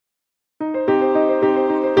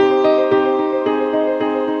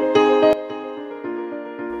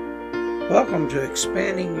Welcome to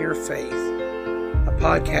Expanding Your Faith, a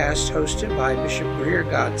podcast hosted by Bishop Greer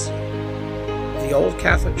Godsey of the Old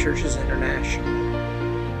Catholic Churches International.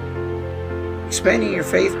 Expanding Your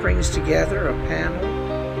Faith brings together a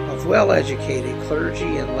panel of well-educated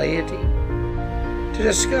clergy and laity to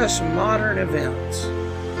discuss modern events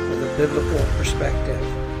with a biblical perspective.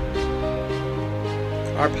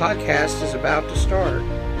 Our podcast is about to start.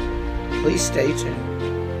 Please stay tuned.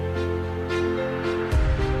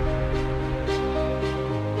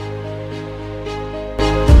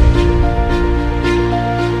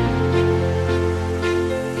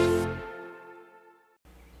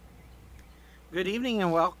 Good evening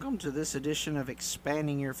and welcome to this edition of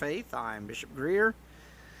Expanding Your Faith. I'm Bishop Greer,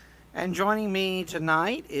 and joining me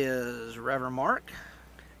tonight is Reverend Marc.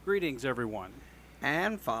 Greetings, everyone.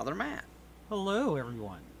 And Father Matt. Hello,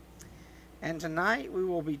 everyone. And tonight we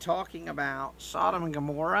will be talking about Sodom and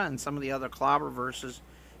Gomorrah and some of the other clobber verses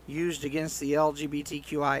used against the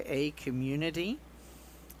LGBTQIA community,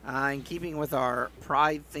 in keeping with our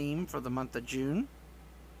Pride theme for the month of June.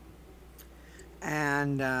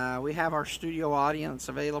 And we have our studio audience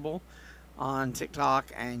available on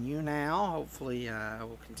TikTok and YouNow. Hopefully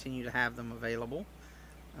we'll continue to have them available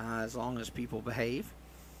as long as people behave.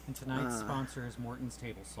 And tonight's sponsor is Morton's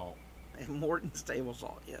Table Salt. Morton's Table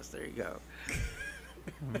Salt, yes, there you go.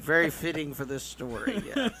 Very fitting for this story,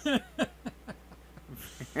 yes.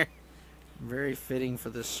 Very fitting for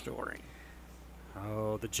this story.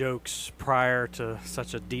 Oh, the jokes prior to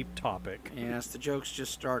such a deep topic. Yes, the jokes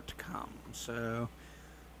just start to come. So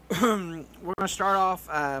we're going to start off.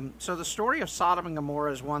 So the story of Sodom and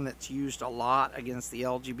Gomorrah is one that's used a lot against the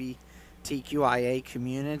LGBTQIA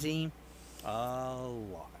community. A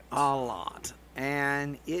lot.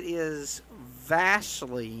 And it is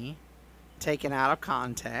vastly taken out of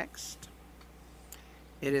context.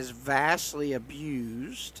 It is vastly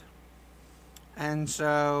abused. And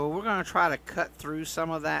so we're going to try to cut through some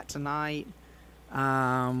of that tonight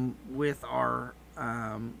with our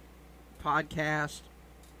podcast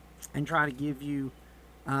and try to give you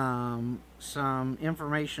some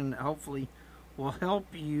information that hopefully will help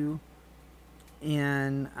you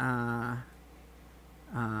in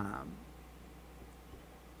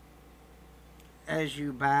as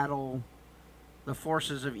you battle the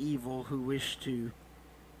forces of evil who wish to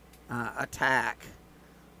attack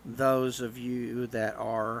those of you that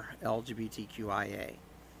are LGBTQIA.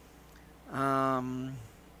 And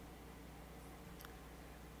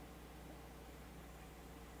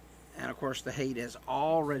of course the hate has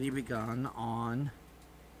already begun on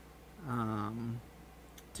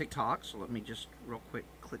TikTok, so let me just real quick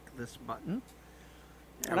click this button.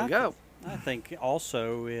 There we go. I think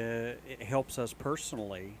also it helps us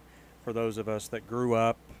personally, for those of us that grew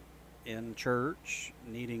up in church,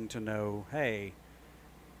 needing to know, hey,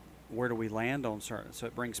 where do we land on certain? So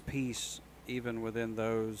it brings peace even within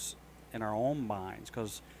those in our own minds,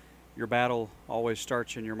 because your battle always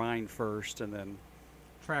starts in your mind first, and then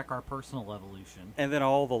track our personal evolution, and then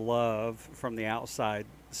all the love from the outside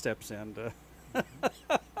steps in to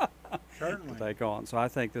Certainly. take on. So I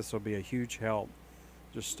think this will be a huge help,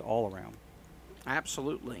 just all around.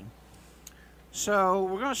 Absolutely. So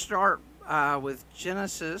we're going to start with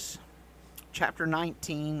Genesis chapter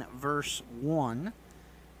 19, verse 1.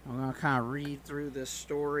 I'm going to kind of read through this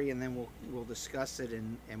story, and then we'll discuss it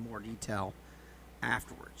in more detail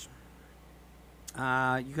afterwards.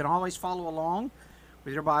 You can always follow along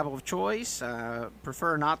with your Bible of choice.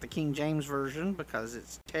 Prefer not the King James Version because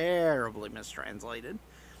it's terribly mistranslated.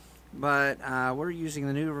 But we're using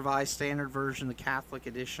the New Revised Standard Version, the Catholic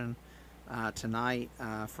edition, tonight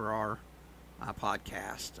for our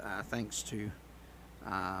podcast, thanks to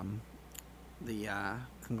the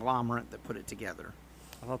conglomerate that put it together.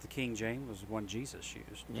 I thought the King James was one Jesus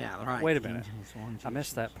used. Yeah, right. Wait a minute. I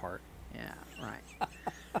missed that part. Yeah, right.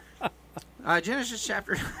 Genesis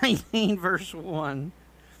chapter 19, verse 1.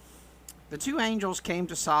 The two angels came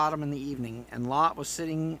to Sodom in the evening, and Lot was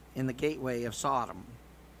sitting in the gateway of Sodom.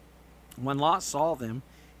 When Lot saw them,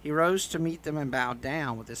 he rose to meet them and bowed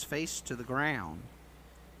down with his face to the ground.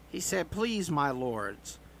 He said, "Please, my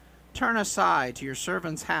lords, turn aside to your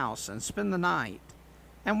servant's house and spend the night,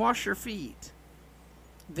 and wash your feet.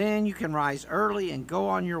 Then you can rise early and go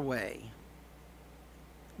on your way."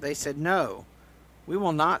 They said, "No, we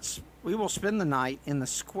will not. We will spend the night in the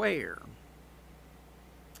square."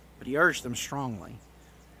 But he urged them strongly.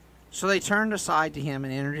 So they turned aside to him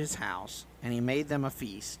and entered his house, and he made them a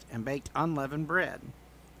feast and baked unleavened bread,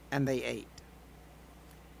 and they ate.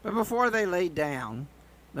 But before they lay down,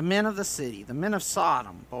 the men of the city, the men of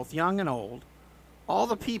Sodom, both young and old, all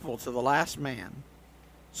the people to the last man,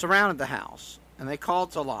 surrounded the house, and they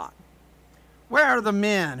called to Lot, Where are the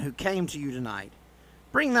men who came to you tonight?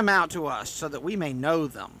 Bring them out to us so that we may know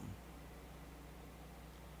them.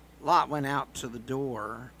 Lot went out to the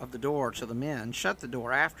door to the men, shut the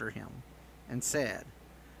door after him, and said,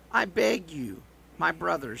 I beg you, my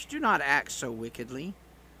brothers, do not act so wickedly.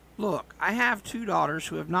 Look, I have 2 daughters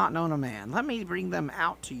who have not known a man. Let me bring them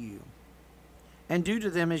out to you, and do to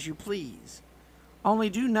them as you please. Only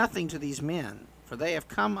do nothing to these men, for they have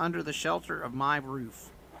come under the shelter of my roof.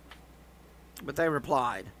 But they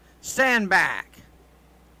replied, Stand back.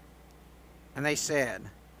 And they said,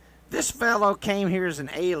 This fellow came here as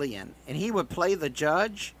an alien, and he would play the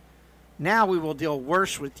judge. Now we will deal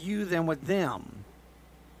worse with you than with them.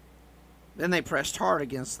 Then they pressed hard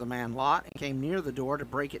against the man Lot and came near the door to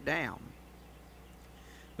break it down.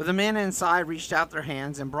 But the men inside reached out their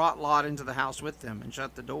hands and brought Lot into the house with them and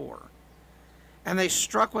shut the door. And they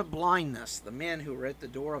struck with blindness the men who were at the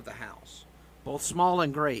door of the house, both small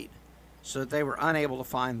and great, so that they were unable to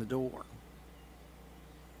find the door.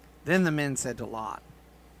 Then the men said to Lot,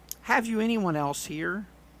 Have you anyone else here,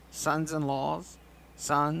 sons-in-laws,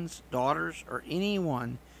 sons, daughters, or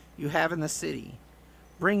anyone you have in the city?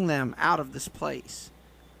 Bring them out of this place,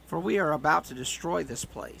 for we are about to destroy this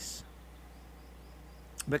place.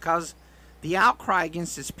 Because the outcry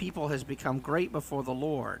against his people has become great before the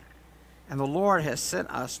Lord, and the Lord has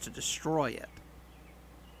sent us to destroy it.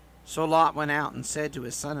 So Lot went out and said to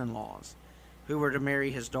his son-in-laws, who were to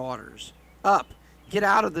marry his daughters, Up, get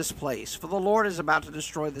out of this place, for the Lord is about to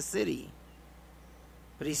destroy the city.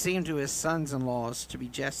 But he seemed to his sons-in-laws to be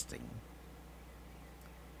jesting.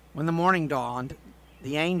 When the morning dawned,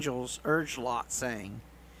 the angels urged Lot, saying,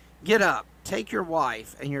 Get up, take your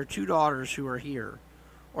wife and your 2 daughters who are here,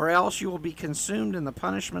 or else you will be consumed in the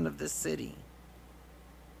punishment of this city.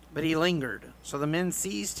 But he lingered, so the men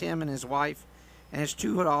seized him and his wife and his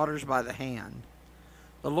 2 daughters by the hand,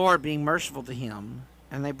 the Lord being merciful to him,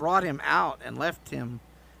 and they brought him out and left him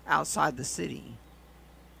outside the city.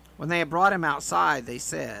 When they had brought him outside, they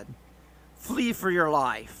said, Flee for your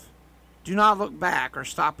life. Do not look back or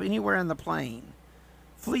stop anywhere in the plain.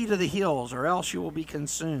 Flee to the hills, or else you will be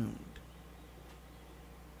consumed.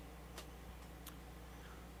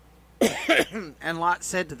 And Lot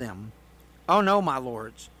said to them, Oh no, my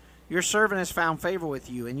lords, your servant has found favor with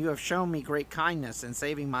you, and you have shown me great kindness in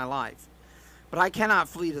saving my life. But I cannot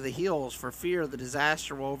flee to the hills for fear the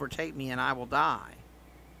disaster will overtake me and I will die.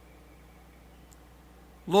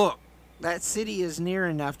 Look, that city is near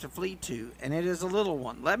enough to flee to, and it is a little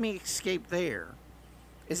one. Let me escape there.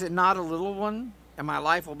 Is it not a little one? And my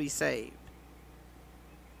life will be saved.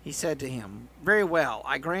 He said to him, Very well,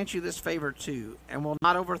 I grant you this favor too, and will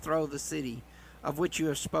not overthrow the city of which you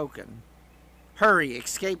have spoken. Hurry,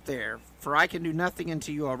 escape there, for I can do nothing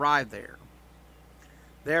until you arrive there.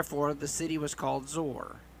 Therefore the city was called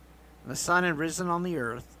Zor, and the sun had risen on the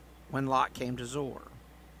earth when Lot came to Zor.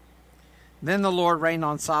 Then the Lord rained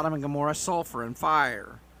on Sodom and Gomorrah sulfur and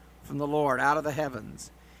fire from the Lord out of the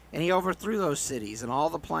heavens, and he overthrew those cities and all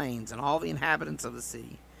the plains and all the inhabitants of the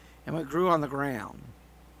city, and what grew on the ground.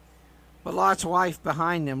 But Lot's wife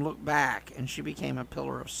behind him looked back, and she became a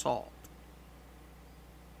pillar of salt.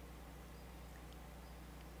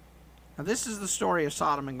 Now this is the story of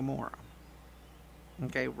Sodom and Gomorrah.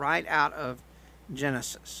 Okay, right out of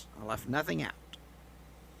Genesis. I left nothing out.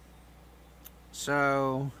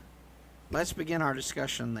 So let's begin our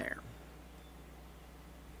discussion there.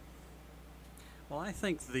 Well, I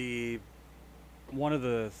think to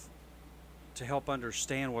help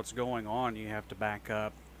understand what's going on, you have to back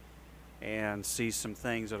up and see some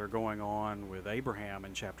things that are going on with Abraham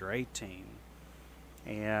in chapter 18.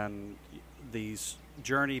 And these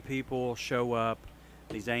journey people show up,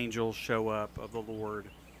 these angels show up of the Lord.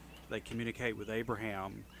 They communicate with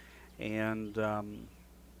Abraham. And,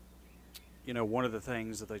 one of the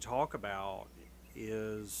things that they talk about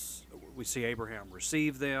is we see Abraham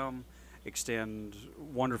receive them, extend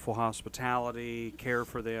wonderful hospitality, care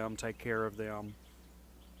for them, take care of them.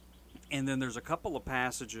 And then there's a couple of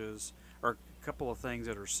passages or a couple of things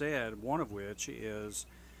that are said, one of which is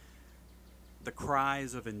the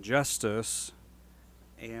cries of injustice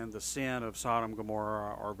and the sin of Sodom and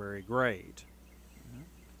Gomorrah are very great. Mm-hmm.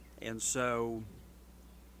 And so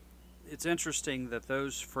it's interesting that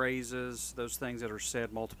those phrases, those things that are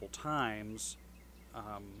said multiple times,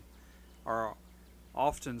 are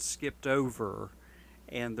often skipped over,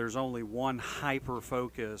 and there's only one hyper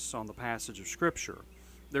focus on the passage of Scripture.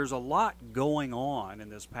 There's a lot going on in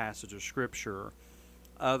this passage of Scripture,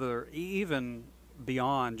 even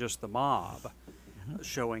beyond just the mob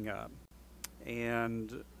showing up.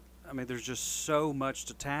 And I mean, there's just so much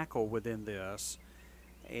to tackle within this.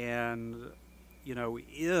 And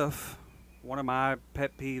if one of my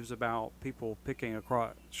pet peeves about people picking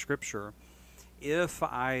across Scripture, if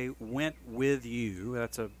I went with you,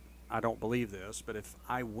 I don't believe this, but if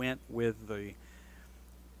I went with the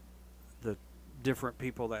different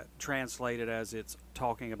people that translate it as it's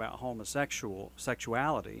talking about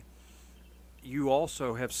sexuality, you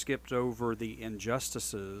also have skipped over the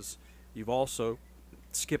injustices. You've also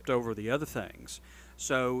skipped over the other things.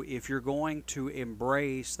 So if you're going to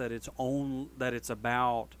embrace that it's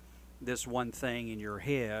about this one thing in your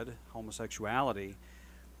head, homosexuality,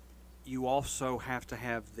 you also have to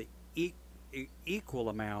have the equal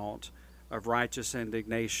amount of righteous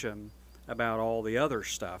indignation about all the other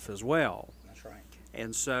stuff as well. That's right.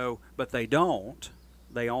 And so, but they don't.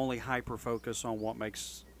 They only hyper focus on what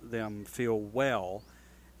makes them feel well.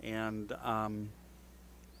 And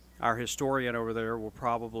our historian over there will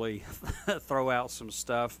probably throw out some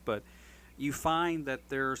stuff, but you find that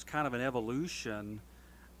there's kind of an evolution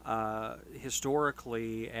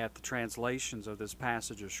historically at the translations of this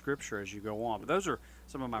passage of Scripture as you go on. But those are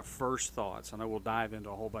some of my first thoughts. I know we'll dive into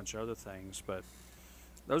a whole bunch of other things, but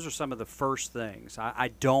those are some of the first things.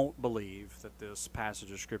 I don't believe that this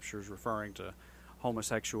passage of Scripture is referring to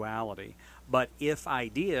homosexuality. But if I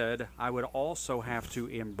did, I would also have to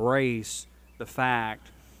embrace the fact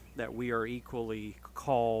that we are equally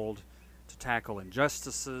called to tackle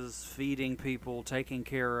injustices, feeding people, taking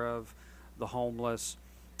care of the homeless,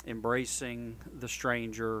 embracing the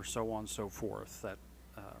stranger, so on and so forth, that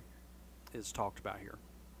is talked about here.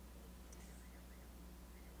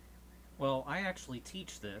 Well, I actually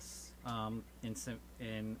teach this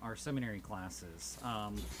in our seminary classes,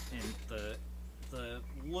 and the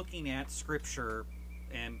looking at Scripture,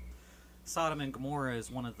 and Sodom and Gomorrah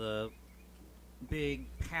is one of the big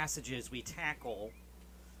passages we tackle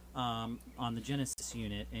on the Genesis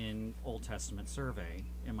unit in Old Testament survey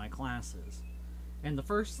in my classes. And the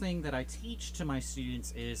first thing that I teach to my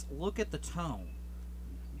students is look at the tone.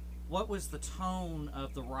 What was the tone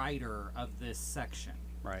of the writer of this section?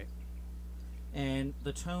 Right. And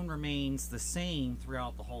the tone remains the same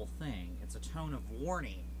throughout the whole thing. It's a tone of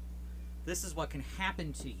warning. This is what can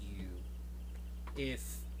happen to you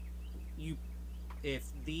if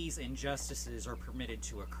these injustices are permitted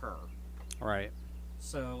to occur. Right.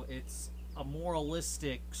 So it's a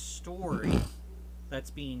moralistic story that's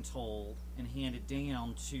being told and handed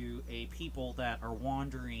down to a people that are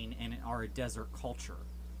wandering and are a desert culture.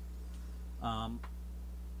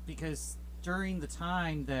 Because during the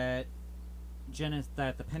time that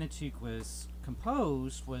the Pentateuch was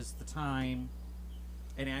composed was the time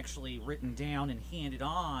and actually written down and handed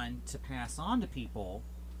on to pass on to people.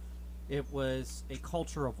 It was a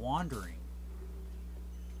culture of wandering,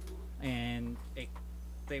 and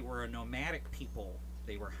they were a nomadic people.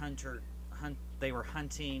 They were they were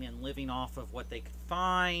hunting and living off of what they could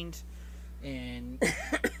find and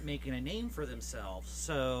making a name for themselves.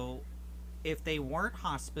 So if they weren't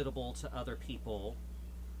hospitable to other people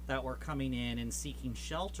that were coming in and seeking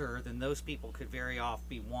shelter, then those people could very often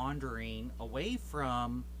be wandering away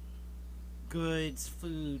from goods,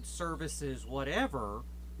 food, services, whatever,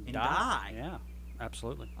 and die. Yeah,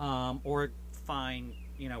 absolutely. Or find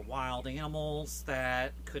wild animals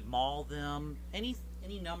that could maul them. Any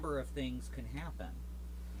number of things can happen.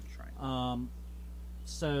 That's right.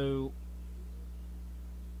 So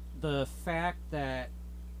the fact that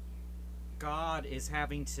God is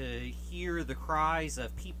having to hear the cries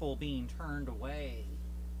of people being turned away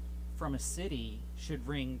from a city should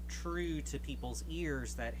ring true to people's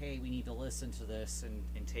ears that, hey, we need to listen to this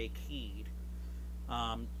and take heed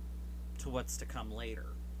to what's to come later.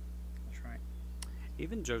 That's right.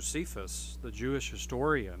 Even Josephus, the Jewish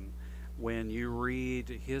historian, when you read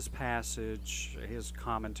his passage, his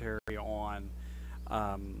commentary on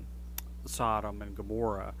Sodom and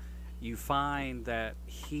Gomorrah, you find that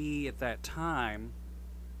he, at that time,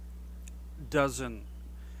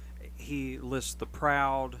 he lists the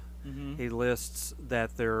proud, he lists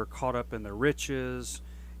that they're caught up in their riches,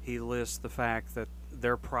 he lists the fact that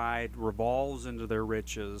their pride revolves into their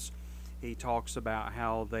riches. He talks about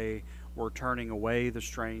how they were turning away the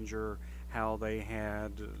stranger, how they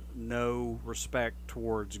had no respect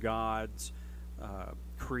towards God's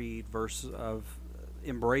creed versus of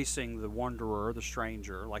embracing the wanderer, the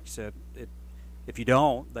stranger. Like you said, if you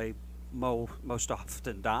don't, they most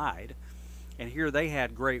often died. And here they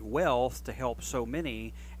had great wealth to help so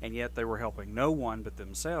many, and yet they were helping no one but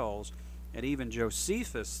themselves. At even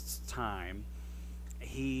Josephus' time,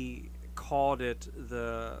 he called it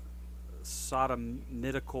the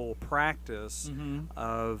sodomitical practice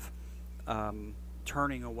of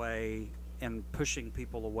turning away and pushing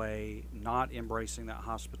people away, not embracing that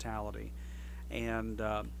hospitality. And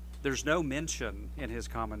there's no mention in his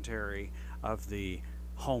commentary of the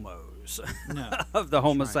homos, No. of the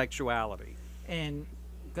homosexuality. And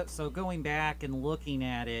so going back and looking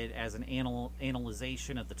at it as an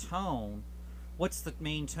analyzation of the tone, what's the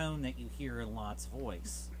main tone that you hear in Lot's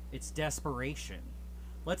voice? It's desperation.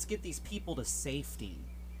 Let's get these people to safety.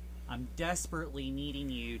 I'm desperately needing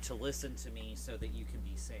you to listen to me so that you can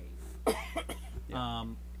be safe.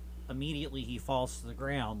 Immediately he falls to the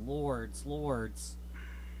ground. Lords,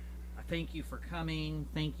 I thank you for coming.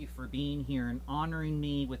 Thank you for being here and honoring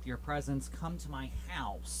me with your presence. Come to my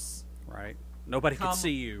house. Right. Nobody can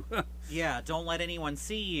see you. Yeah, don't let anyone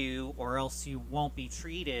see you or else you won't be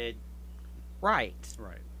treated right.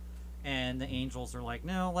 Right. And the angels are like,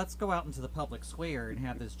 no, let's go out into the public square and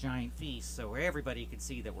have this giant feast so everybody can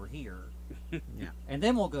see that we're here. Yeah. And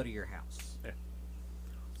then we'll go to your house. Yeah.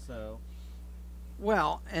 So.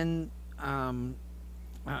 Well, and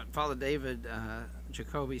Father David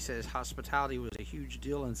Jacoby says hospitality was a huge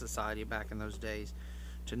deal in society back in those days.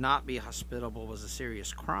 To not be hospitable was a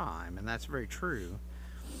serious crime, and that's very true.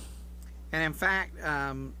 And in fact,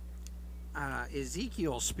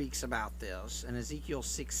 Ezekiel speaks about this. In Ezekiel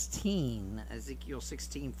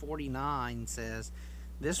 16:49 says,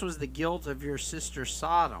 "This was the guilt of your sister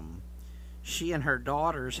Sodom. She and her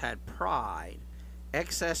daughters had pride,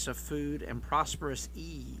 excess of food, and prosperous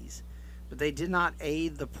ease, but they did not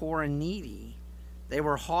aid the poor and needy. They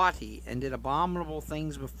were haughty and did abominable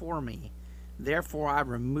things before me. Therefore I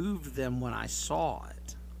removed them when I saw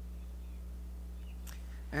it."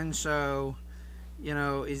 And so,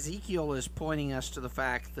 Ezekiel is pointing us to the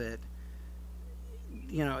fact that,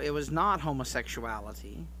 it was not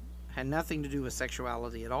homosexuality, had nothing to do with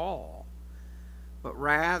sexuality at all, but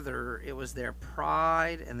rather it was their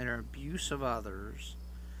pride and their abuse of others,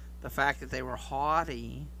 the fact that they were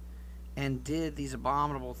haughty and did these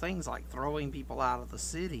abominable things like throwing people out of the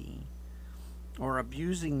city or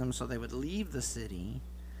abusing them so they would leave the city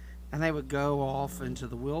and they would go off into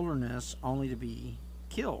the wilderness only to be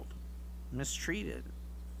killed, mistreated,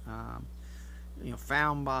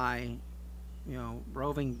 found by,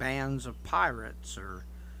 roving bands of pirates or,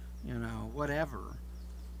 whatever.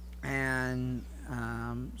 And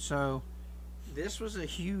so this was a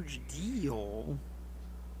huge deal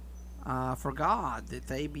for God, that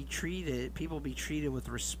people be treated with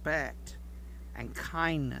respect and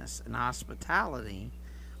kindness and hospitality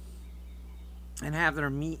and have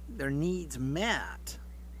their needs met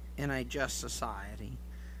in a just society.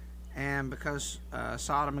 And because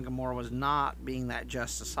Sodom and Gomorrah was not being that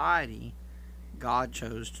just society, God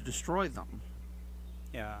chose to destroy them.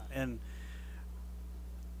 Yeah, and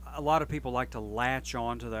a lot of people like to latch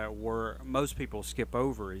on to that word. Most people skip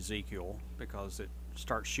over Ezekiel because it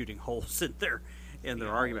starts shooting holes in their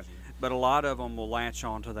argument. But a lot of them will latch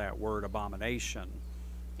on to that word abomination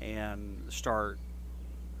and start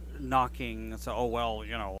knocking and say, oh, well,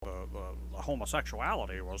 the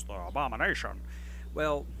homosexuality was the abomination.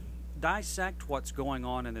 Well, dissect what's going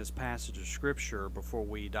on in this passage of Scripture before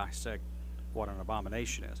we dissect what an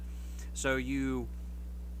abomination is. So you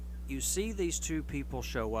see these two people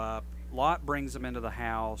show up. Lot brings them into the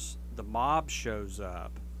house. The mob shows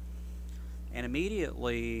up. And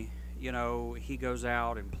immediately, he goes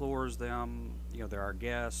out, implores them, they're our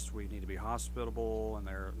guests, we need to be hospitable, and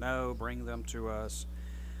they're, no, bring them to us.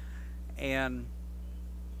 And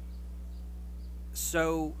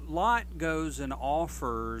so Lot goes and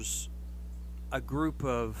offers a group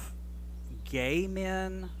of gay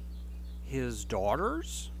men his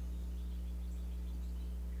daughters.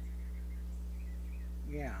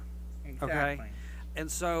 Yeah, exactly. Okay.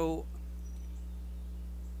 And so,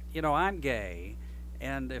 I'm gay,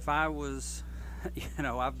 and if I was,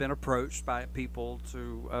 I've been approached by people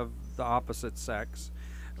of the opposite sex,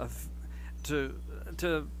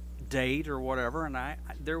 to date or whatever, and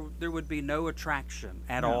there would be no attraction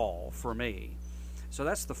at all for me. So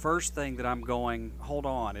that's the first thing that I'm going, hold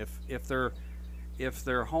on, if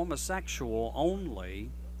they're homosexual only,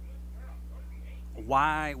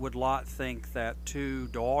 why would Lot think that two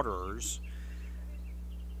daughters,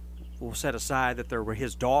 we'll set aside that there were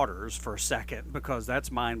his daughters for a second, because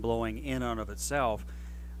that's mind-blowing in and of itself.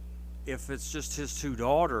 If it's just his two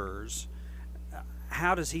daughters,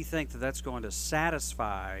 how does he think that that's going to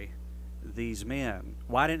satisfy these men?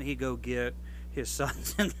 Why didn't he go get his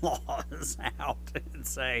sons-in-laws out and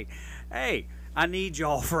say, hey, I need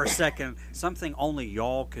y'all for a second, something only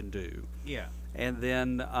y'all can do? Yeah. And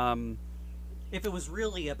then if it was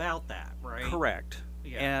really about that, right? Correct.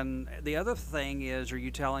 Yeah. And the other thing is, are you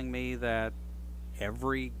telling me that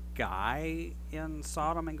every guy in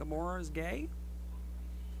Sodom and Gomorrah is gay?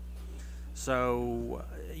 So,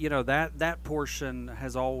 that portion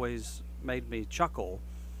has always made me chuckle.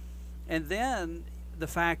 And then the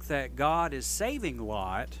fact that God is saving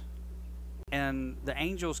Lot and the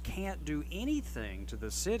angels can't do anything to the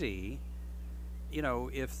city,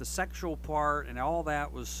 if the sexual part and all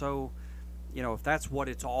that was so, if that's what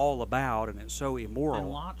it's all about and it's so immoral. And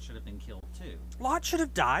Lot should have been killed too. Lot should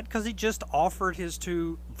have died because he just offered his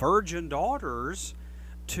 2 virgin daughters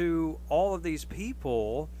to all of these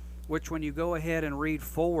people, which when you go ahead and read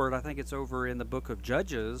forward, I think it's over in the book of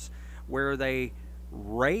Judges, where they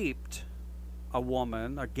raped a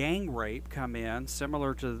woman, a gang rape come in,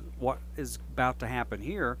 similar to what is about to happen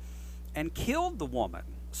here, and killed the woman.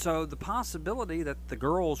 So the possibility that the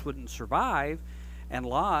girls wouldn't survive, and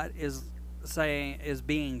Lot is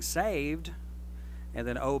being saved, and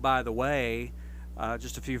then, oh, by the way,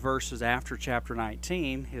 just a few verses after chapter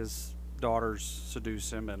 19, his daughters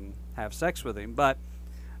seduce him and have sex with him, but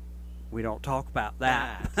we don't talk about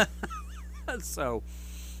that. So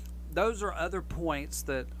those are other points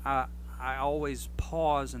that I always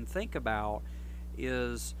pause and think about.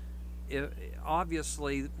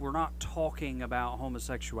 Obviously we're not talking about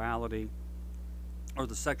homosexuality or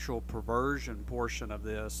the sexual perversion portion of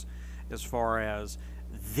this as far as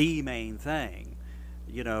the main thing.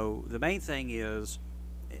 The main thing is,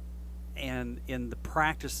 and in the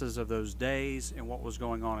practices of those days and what was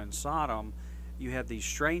going on in Sodom, you had these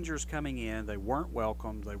strangers coming in. They weren't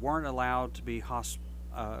welcomed. They weren't allowed to be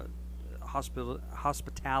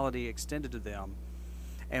hospitality extended to them.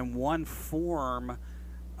 And one form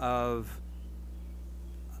of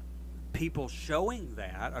people showing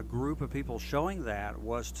that, a group of people showing that,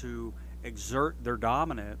 was to exert their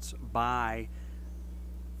dominance by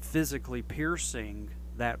physically piercing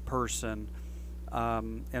that person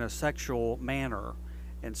in a sexual manner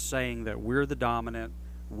and saying that we're the dominant,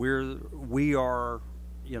 we are,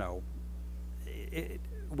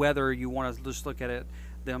 whether you want to just look at it,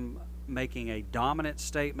 them making a dominant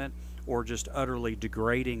statement or just utterly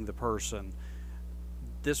degrading the person.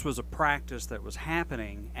 This was a practice that was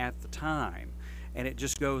happening at the time, and it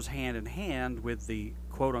just goes hand in hand with the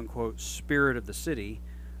quote-unquote spirit of the city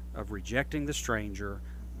of rejecting the stranger,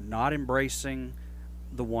 not embracing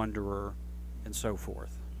the wanderer, and so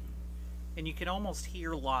forth. And you can almost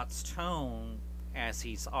hear Lot's tone as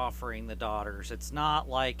he's offering the daughters. It's not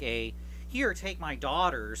like a, here, take my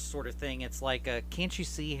daughters sort of thing. It's like a, can't you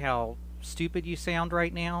see how stupid you sound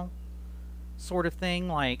right now sort of thing.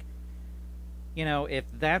 Like, if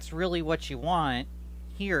that's really what you want,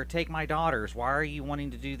 here, take my daughters. Why are you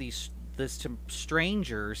wanting to do this to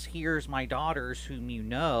strangers? Here's my daughters whom you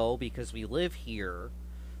know because we live here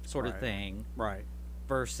sort of thing. Right.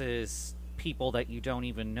 Versus people that you don't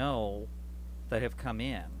even know that have come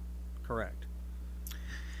in. Correct.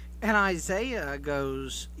 And Isaiah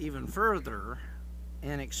goes even further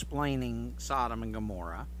in explaining Sodom and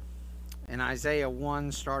Gomorrah. In Isaiah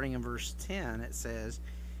 1, starting in verse 10, it says,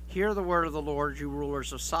 "Hear the word of the Lord, you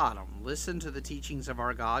rulers of Sodom. Listen to the teachings of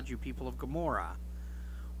our God, you people of Gomorrah.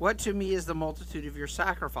 What to me is the multitude of your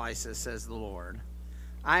sacrifices, says the Lord.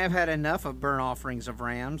 I have had enough of burnt offerings of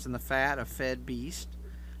rams and the fat of fed beasts.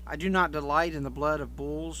 I do not delight in the blood of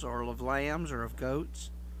bulls or of lambs or of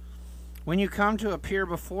goats. When you come to appear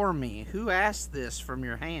before me, who asked this from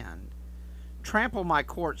your hand? Trample my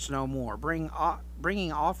courts no more.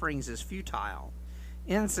 Bringing offerings is futile.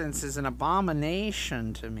 Incense is an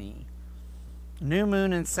abomination to me. New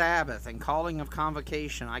moon and Sabbath and calling of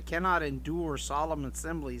convocation. I cannot endure solemn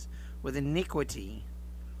assemblies with iniquity.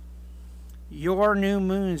 Your new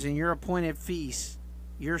moons and your appointed feasts,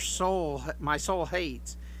 my soul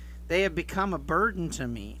hates. They have become a burden to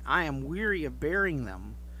me. I am weary of bearing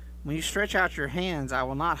them. When you stretch out your hands, I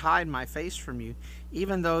will not hide my face from you.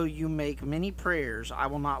 Even though you make many prayers, I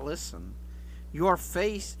will not listen. Your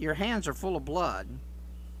hands are full of blood.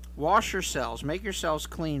 Wash yourselves, make yourselves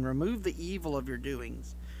clean, remove the evil of your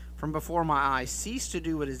doings from before my eyes. Cease to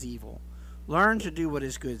do what is evil. Learn to do what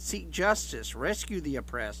is good. Seek justice, rescue the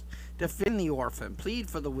oppressed, defend the orphan, plead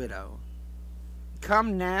for the widow.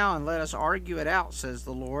 Come now and let us argue it out, says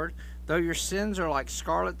the Lord. Though your sins are like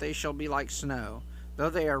scarlet, they shall be like snow. Though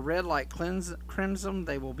they are red like crimson,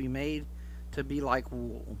 they will be made to be like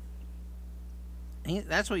wool.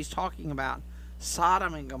 That's what he's talking about,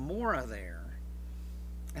 Sodom and Gomorrah there.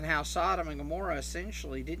 And how Sodom and Gomorrah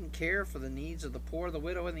essentially didn't care for the needs of the poor, the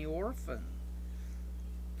widow, and the orphan.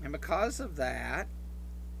 And because of that,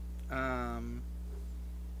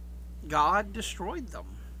 God destroyed them.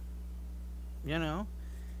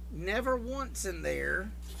 Never once in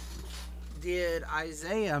there did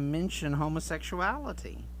Isaiah mention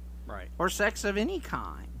homosexuality. Right. Or sex of any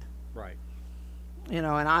kind. Right. And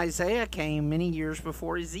Isaiah came many years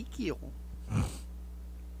before Ezekiel.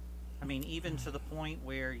 I mean, even to the point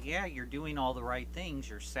where, yeah, you're doing all the right things.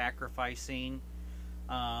 You're sacrificing.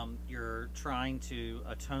 You're trying to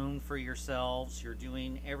atone for yourselves.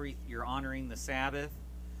 You're honoring the Sabbath,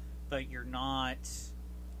 but you're not.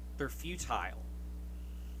 They're futile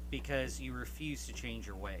because you refuse to change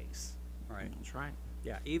your ways. Right. That's right.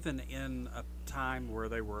 Yeah, even in a time where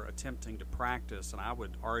they were attempting to practice, and I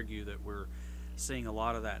would argue that we're seeing a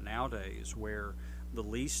lot of that nowadays, where the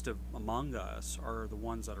least among us are the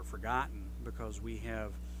ones that are forgotten, because we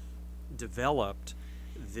have developed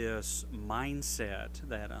this mindset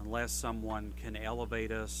that unless someone can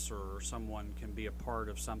elevate us or someone can be a part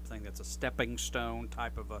of something that's a stepping stone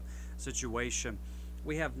type of a situation,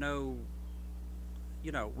 we have no,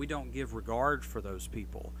 we don't give regard for those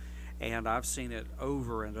people. And I've seen it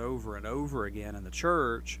over and over and over again in the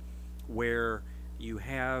church, where you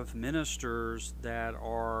have ministers that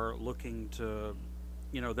are looking to,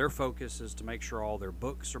 their focus is to make sure all their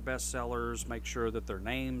books are bestsellers, make sure that their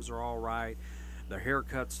names are all right, their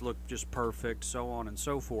haircuts look just perfect, so on and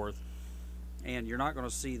so forth. And you're not going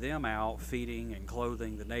to see them out feeding and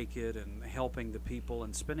clothing the naked and helping the people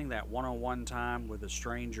and spending that one-on-one time with a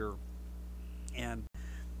stranger. And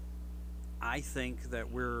I think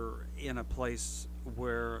that we're in a place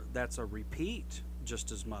where that's a repeat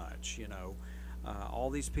just as much. All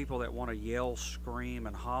these people that want to yell, scream,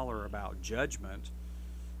 and holler about judgment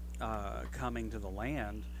coming to the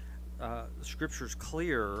land. The Scripture's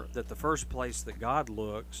clear that the first place that God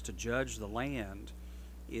looks to judge the land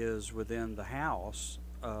is within the house.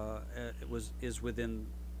 Is within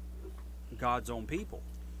God's own people.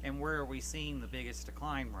 And where are we seeing the biggest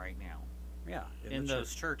decline right now? Yeah, in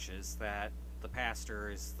those churches that the pastor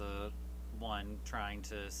is the one trying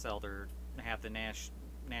to have the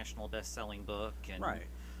national best-selling book and right.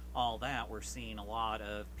 all that. We're seeing a lot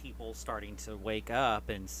of people starting to wake up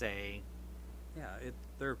and say, yeah,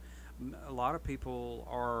 a lot of people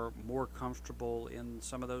are more comfortable in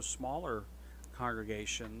some of those smaller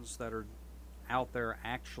congregations that are out there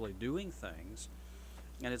actually doing things.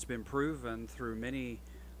 And it's been proven through many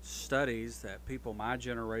studies that people my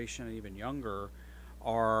generation and even younger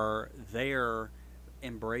are there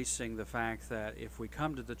embracing the fact that if we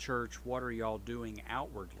come to the church, what are y'all doing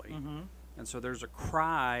outwardly? mm-hmm. And so there's a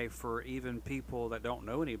cry for even people that don't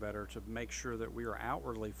know any better to make sure that we are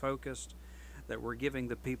outwardly focused, that we're giving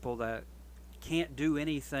the people that can't do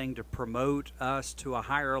anything to promote us to a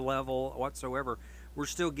higher level whatsoever, we're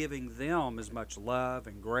still giving them as much love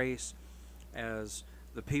and grace as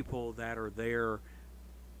the people that are there,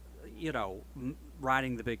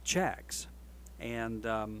 writing the big checks. And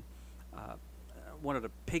wanted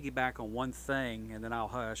to piggyback on one thing, and then I'll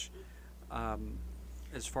hush.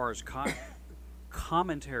 As far as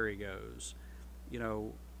commentary goes,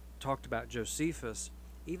 talked about Josephus.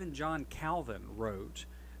 Even John Calvin wrote,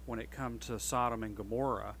 when it come to Sodom and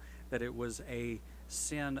Gomorrah, that it was a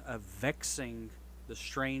sin of vexing the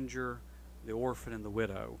stranger, the orphan, and the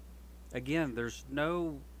widow. Again, there's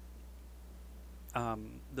no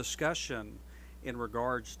discussion in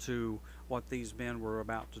regards to what these men were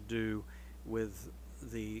about to do with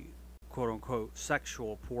the quote-unquote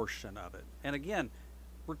sexual portion of it. And again,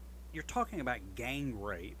 you're talking about gang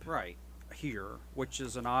rape right here, which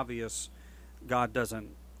is an obvious, God doesn't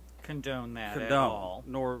condone that at all.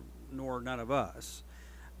 Nor none of us.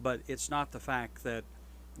 But it's not the fact that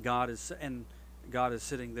God is sitting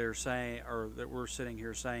there saying, or that we're sitting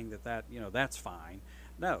here saying that that's fine.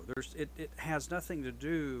 No, it has nothing to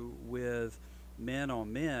do with men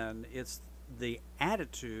on men. It's the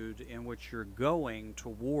attitude in which you're going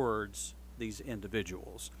towards these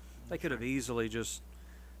individuals. They could have easily just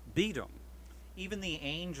beat them. Even the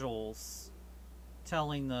angels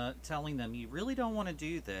telling them, you really don't want to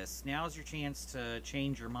do this. Now's your chance to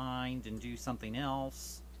change your mind and do something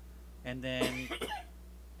else. And then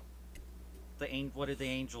what did the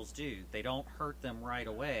angels do? They don't hurt them right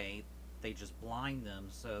away. They just blind them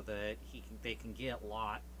so that they can get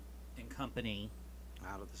Lot and company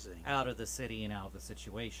out of the city and out of the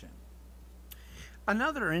situation.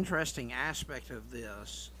 Another interesting aspect of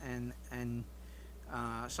this, and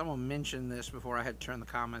someone mentioned this before I had to turn the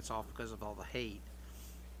comments off because of all the hate.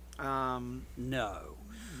 No.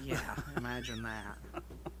 Yeah, imagine that.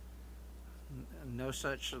 No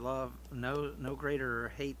such love, no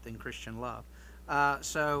greater hate than Christian love.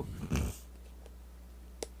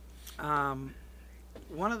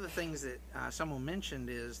 One of the things that someone mentioned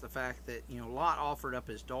is the fact that Lot offered up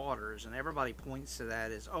his daughters, and everybody points to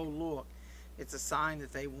that as, oh look, it's a sign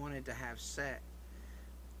that they wanted to have sex.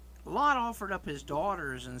 Lot offered up his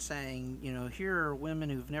daughters and saying, here are women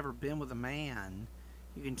who've never been with a man.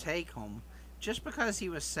 You can take them. Just because he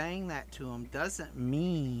was saying that to them doesn't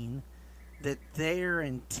mean that their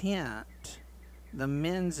intent, the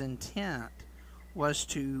men's intent, was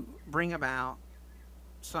to bring about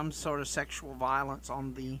some sort of sexual violence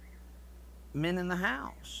on the men in the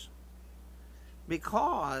house.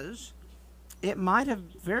 Because it might have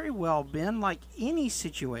very well been like any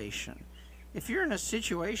situation. If you're in a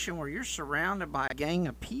situation where you're surrounded by a gang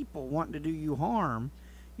of people wanting to do you harm,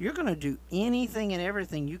 you're going to do anything and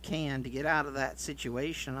everything you can to get out of that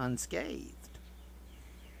situation unscathed.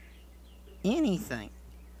 Anything.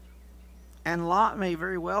 And Lot may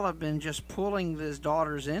very well have been just pulling his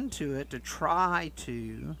daughters into it to try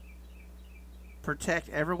to protect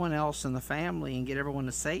everyone else in the family and get everyone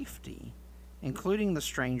to safety, including the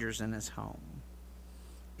strangers in his home.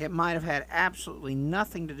 It might have had absolutely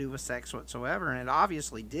nothing to do with sex whatsoever, and it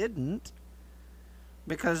obviously didn't,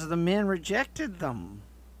 because the men rejected them.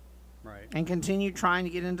 Right. And continued trying to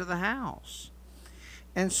get into the house.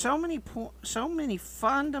 And so many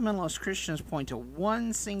fundamentalist Christians point to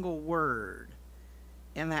one single word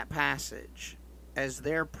in that passage as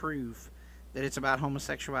their proof that it's about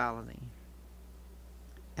homosexuality.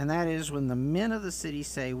 And that is when the men of the city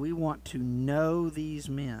say, we want to know these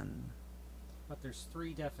men. But there's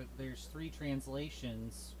three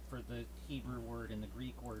translations for the Hebrew word and the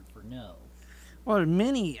Greek word for know. Well,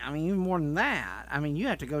 even more than that. You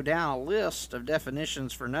have to go down a list of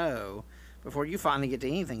definitions for no before you finally get to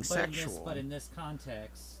anything sexual. But in this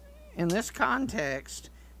context... In this context,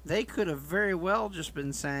 they could have very well just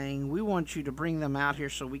been saying, we want you to bring them out here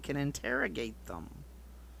so we can interrogate them,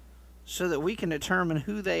 so that we can determine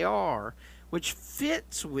who they are, which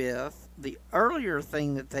fits with the earlier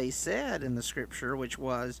thing that they said in the scripture, which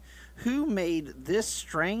was, who made this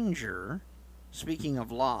stranger, speaking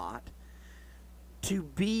of Lot, to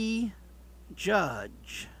be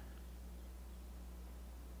judge?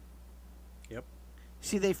 Yep.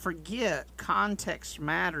 See, they forget context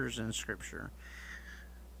matters in Scripture.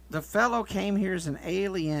 The fellow came here as an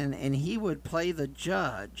alien, and he would play the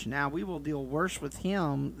judge. Now, we will deal worse with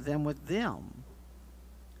him than with them.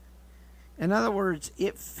 In other words,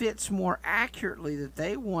 it fits more accurately that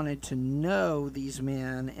they wanted to know these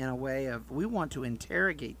men in a way of, we want to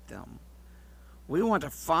interrogate them. We want to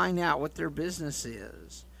find out what their business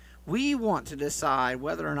is. We want to decide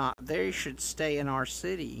whether or not they should stay in our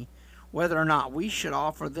city, whether or not we should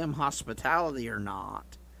offer them hospitality or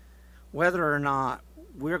not, whether or not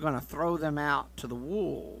we're going to throw them out to the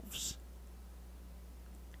wolves.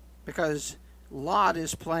 Because Lot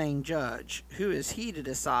is playing judge. Who is he to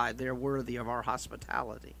decide they're worthy of our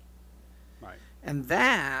hospitality? Right. And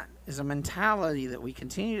that is a mentality that we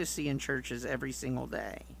continue to see in churches every single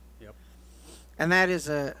day. Yep. And that is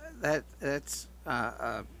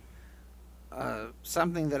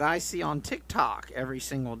something that I see on TikTok every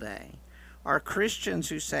single day. Are Christians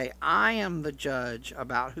who say, I am the judge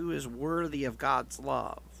about who is worthy of God's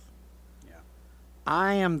love. Yeah.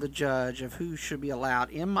 I am the judge of who should be allowed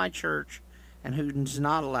in my church and who's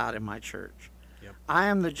not allowed in my church. Yep. I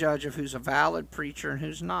am the judge of who's a valid preacher and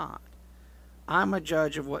who's not. I'm a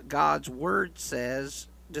judge of what God's word says,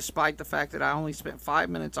 despite the fact that I only spent 5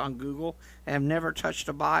 minutes on Google and have never touched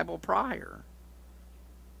a Bible prior.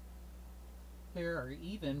 There are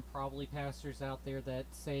even probably pastors out there that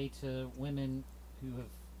say to women who have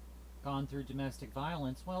gone through domestic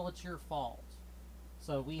violence, well, it's your fault.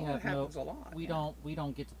 So we have we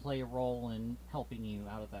don't get to play a role in helping you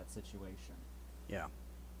out of that situation. Yeah.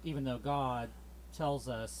 Even though God tells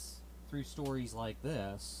us through stories like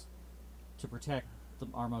this to protect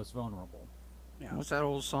our most vulnerable. Yeah. What's that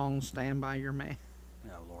old song, Stand By Your Man?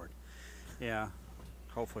 Yeah, Lord. Yeah.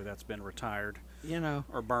 Hopefully that's been retired.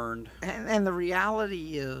 Or burned. And the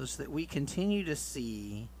reality is that we continue to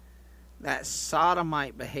see that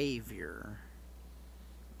sodomite behavior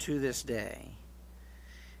to this day.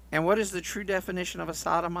 And what is the true definition of a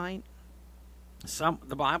sodomite?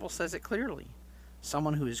 The Bible says it clearly.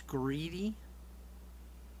 Someone who is greedy,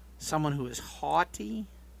 someone who is haughty,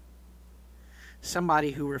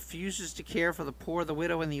 somebody who refuses to care for the poor, the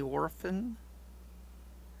widow, and the orphan,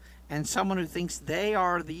 and someone who thinks they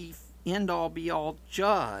are the end-all, be-all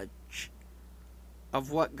judge of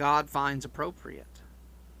what God finds appropriate.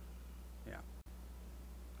 Yeah.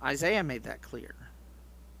 Isaiah made that clear.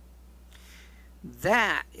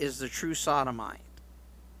 That is the true sodomite.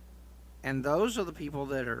 And those are the people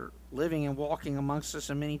that are living and walking amongst us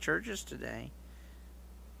in many churches today,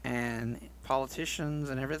 and politicians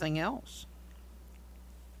and everything else,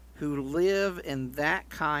 who live in that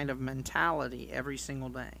kind of mentality every single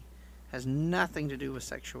day. has nothing to do with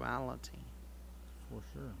sexuality. For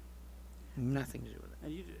sure. Nothing to do with it.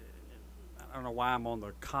 And I don't know why I'm on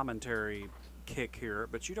the commentary kick here,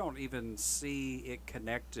 but you don't even see it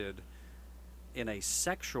connected in a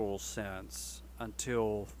sexual sense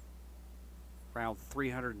until around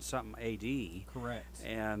 300 and something AD. Correct.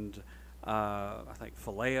 And I think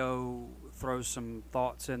Phileo throws some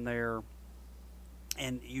thoughts in there,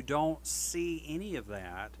 and you don't see any of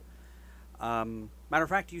that. Matter of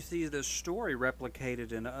fact, you see this story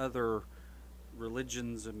replicated in other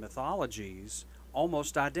religions and mythologies,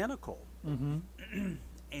 almost identical. Mm-hmm.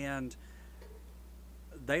 And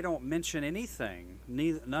they don't mention anything,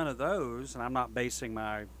 none of those, and I'm not basing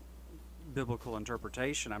my biblical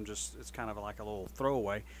interpretation, it's kind of like a little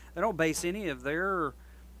throwaway. They don't base any of their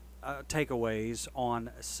takeaways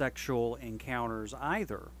on sexual encounters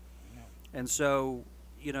either. No. And so,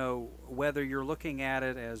 whether you're looking at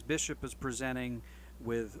it as Bishop is presenting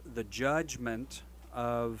with the judgment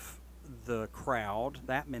of the crowd,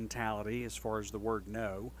 that mentality as far as the word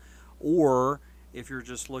no, or if you're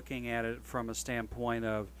just looking at it from a standpoint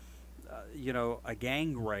of, a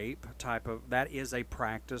gang rape type of, that is a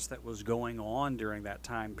practice that was going on during that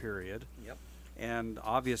time period. Yep. And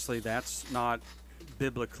obviously that's not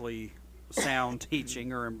biblically sound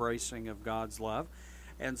teaching or embracing of God's love.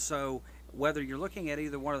 And so whether you're looking at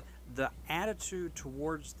either one of the attitude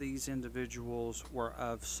towards these individuals were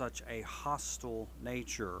of such a hostile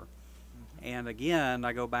nature. And again,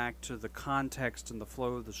 I go back to the context and the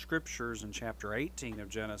flow of the scriptures in chapter 18 of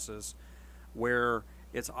Genesis, where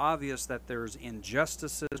it's obvious that there's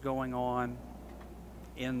injustices going on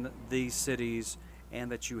in these cities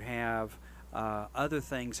and that you have other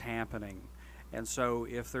things happening. And so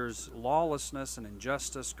if there's lawlessness and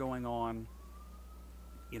injustice going on,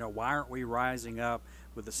 why aren't we rising up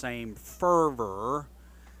with the same fervor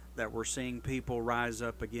that we're seeing people rise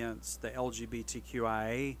up against the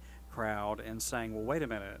LGBTQIA crowd and saying, well, wait a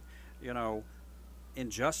minute,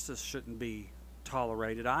 injustice shouldn't be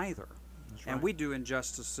tolerated either. That's right. And we do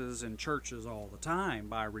injustices in churches all the time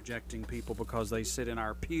by rejecting people because they sit in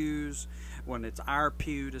our pews when it's our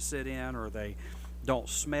pew to sit in, or they don't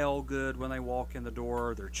smell good when they walk in the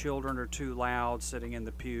door, or their children are too loud sitting in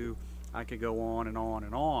the pew. I could go on and on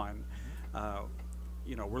and on.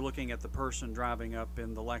 We're looking at the person driving up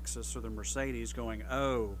in the Lexus or the Mercedes going,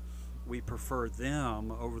 oh, we prefer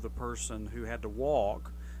them over the person who had to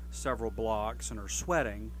walk several blocks and are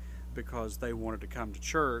sweating because they wanted to come to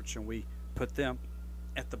church, and we put them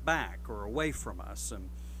at the back or away from us. And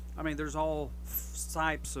I mean, there's all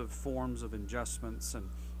types of forms of injustices,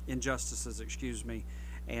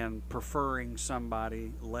 and preferring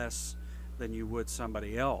somebody less than you would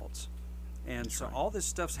somebody else. And that's so right. All this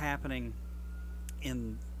stuff's happening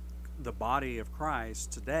in the body of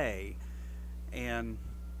Christ today, and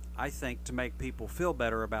I think to make people feel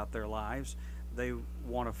better about their lives, they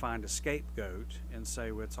want to find a scapegoat and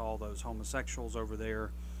say, well, it's all those homosexuals over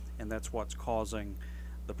there, and that's what's causing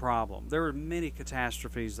the problem. There are many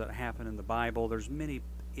catastrophes that happen in the Bible. There's many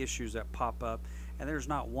issues that pop up, and there's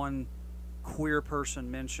not one queer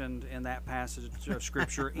person mentioned in that passage of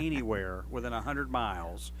Scripture anywhere within 100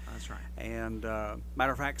 miles. That's right. And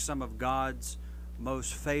matter of fact, some of God's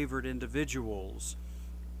most favored individuals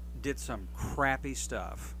did some crappy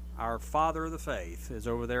stuff. Our father of the faith is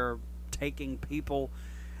over there taking people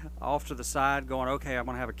off to the side going, okay, I'm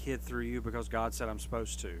going to have a kid through you because God said I'm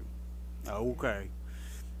supposed to. Okay.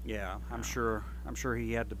 Yeah, I'm sure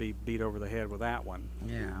he had to be beat over the head with that one.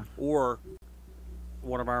 Yeah. Or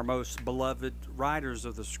one of our most beloved writers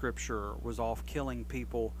of the Scripture was off killing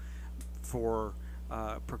people for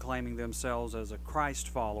proclaiming themselves as a Christ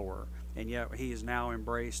follower, and yet he is now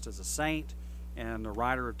embraced as a saint and the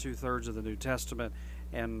writer of 2/3 of the New Testament,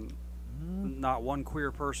 and not one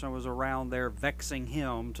queer person was around there vexing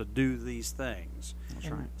him to do these things. That's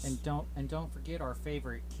right. And don't forget, our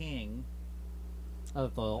favorite king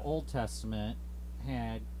of the Old Testament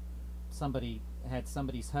had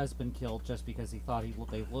somebody's husband killed just because he thought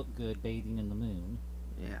they looked good bathing in the moon.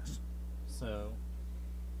 Yes. So.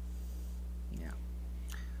 Yeah.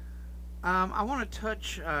 I want to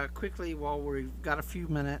touch quickly while we've got a few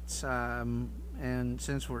minutes, and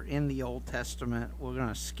since we're in the Old Testament, we're going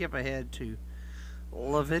to skip ahead to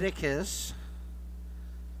Leviticus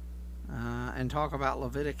and talk about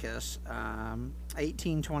Leviticus.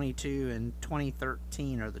 18:22 and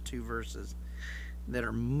 20:13 are the two verses that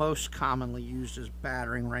are most commonly used as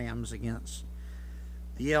battering rams against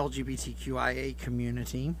the LGBTQIA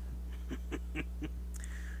community.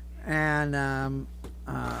 And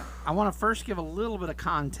I want to first give a little bit of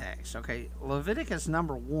context. Okay, Leviticus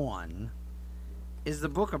number 1 is the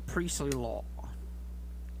book of priestly law.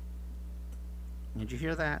 Did you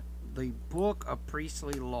hear that? The book of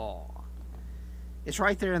priestly law. It's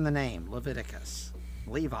right there in the name, Leviticus.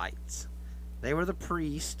 Levites. They were the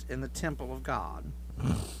priest in the temple of God.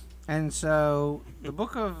 And so the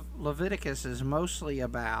book of Leviticus is mostly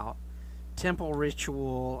about temple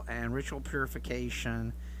ritual and ritual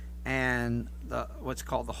purification and what's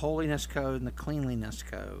called the holiness code and the cleanliness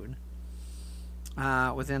code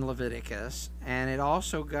within Leviticus. And it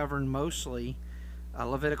also governed mostly a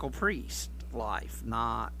Levitical priest life,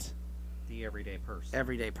 not the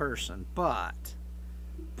everyday person. But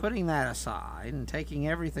putting that aside and taking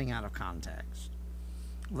everything out of context,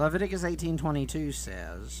 Leviticus 18:22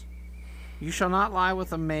 says, "You shall not lie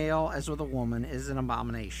with a male as with a woman is an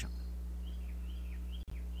abomination."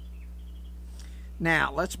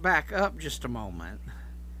 Now, let's back up just a moment.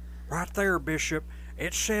 Right there, Bishop.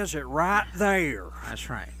 It says it right there. That's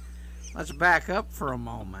right. Let's back up for a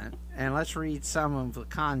moment and let's read some of the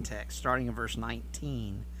context, starting in verse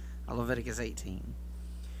 19 of Leviticus 18.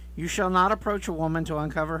 "You shall not approach a woman to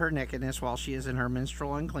uncover her nakedness while she is in her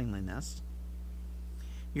menstrual uncleanliness.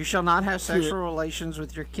 You shall not have sexual relations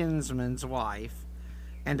with your kinsman's wife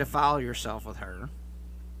and defile yourself with her.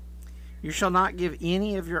 You shall not give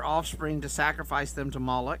any of your offspring to sacrifice them to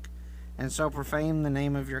Moloch, and so profane the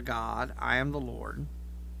name of your God. I am the Lord.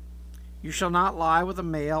 You shall not lie with a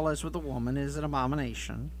male as with a woman. It is an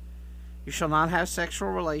abomination. You shall not have sexual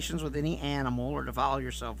relations with any animal or defile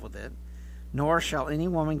yourself with it, nor shall any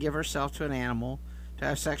woman give herself to an animal to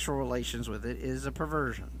have sexual relations with it. It is a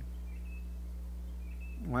perversion."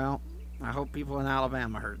 Well, I hope people in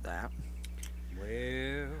Alabama heard that.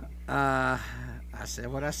 Well, I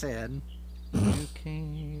said what I said. You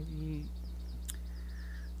can't eat.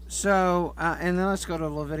 So, and then let's go to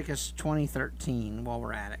Leviticus 20:13 while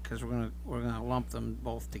we're at it, because we're gonna lump them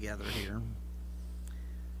both together here.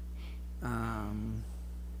 And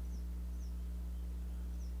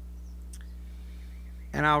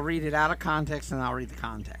I'll read it out of context, and I'll read the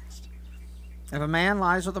context. "If a man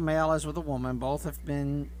lies with a male as with a woman, both of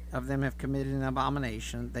them have committed an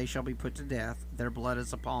abomination. They shall be put to death. Their blood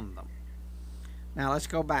is upon them." Now let's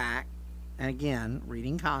go back, and again,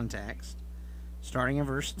 reading context, starting in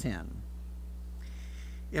verse 10.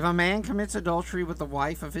 "If a man commits adultery with the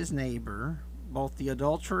wife of his neighbor, both the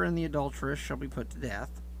adulterer and the adulteress shall be put to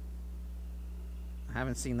death." I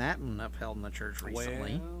haven't seen that one upheld in the church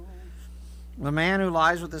recently. Well, "The man who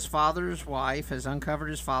lies with his father's wife has uncovered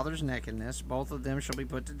his father's nakedness. Both of them shall be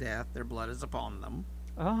put to death. Their blood is upon them.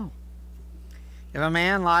 oh, If a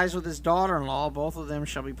man lies with his daughter-in-law, both of them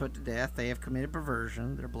shall be put to death. They have committed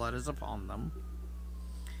perversion. Their blood is upon them.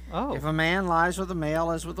 oh. If a man lies with a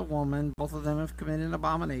male as with a woman, both of them have committed an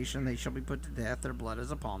abomination. They shall be put to death. Their blood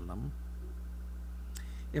is upon them.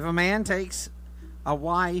 If a man takes a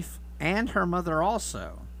wife and her mother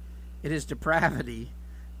also, it is depravity.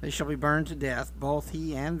 They shall be burned to death, both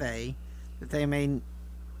he and they, that they may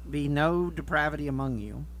be no depravity among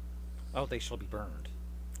you. Oh, they shall be burned.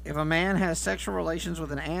 If a man has sexual relations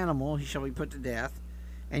with an animal, he shall be put to death,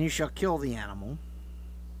 and you shall kill the animal.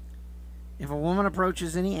 If a woman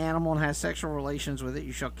approaches any animal and has sexual relations with it,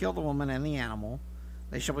 you shall kill the woman and the animal.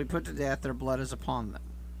 They shall be put to death. Their blood is upon them."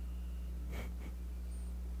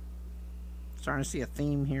 Starting to see a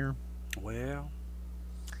theme here. Well,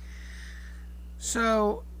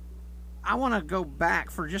 So, I want to go back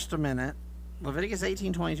for just a minute. Leviticus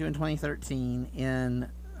 18:22 and 2013 in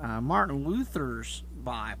Martin Luther's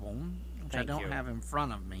Bible, which I Thank don't you. have in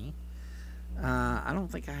front of me. I don't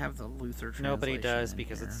think I have the Luther translation. Nobody does in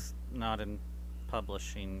because here. it's not in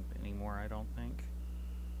publishing anymore, I don't think.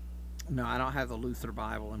 No, I don't have the Luther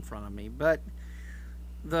Bible in front of me. But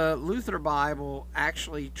the Luther Bible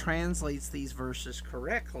actually translates these verses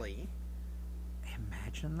correctly.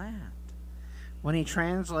 Imagine that. When he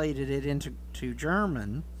translated it into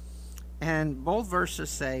German, and both verses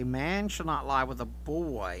say, "Man shall not lie with a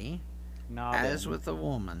boy Not as with a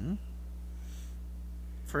woman,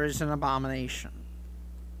 for it is an abomination."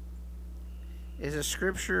 Is a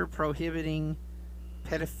scripture prohibiting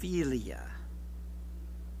pedophilia,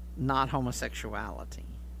 not homosexuality.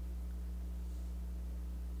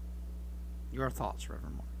 Your thoughts,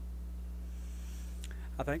 Reverend Mark?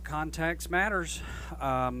 I think context matters.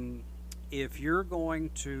 If you're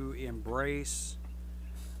going to embrace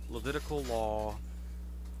Levitical law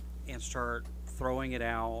and start throwing it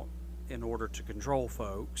out in order to control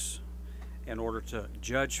folks, in order to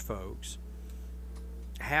judge folks,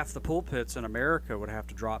 half the pulpits in America would have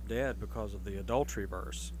to drop dead because of the adultery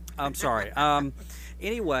verse. I'm sorry.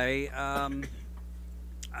 Anyway, I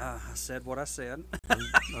said what I said.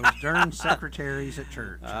 Those darn secretaries at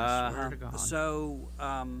church. I swear to God. So,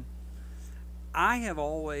 I have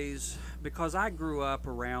always, because I grew up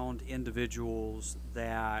around individuals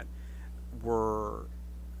that were,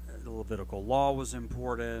 the Levitical law was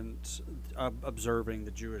important, observing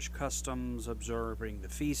the Jewish customs, observing the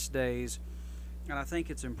feast days, and I think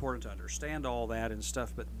it's important to understand all that and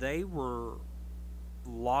stuff, but they were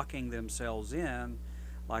locking themselves in,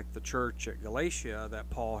 like the church at Galatia that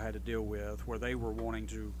Paul had to deal with, where they were wanting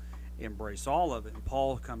to embrace all of it, and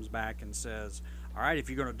Paul comes back and says, all right, if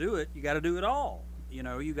you're going to do it, you got to do it all.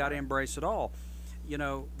 You got to embrace it all.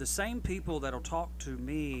 The same people that'll talk to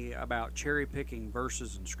me about cherry picking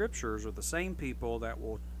verses in scriptures are the same people that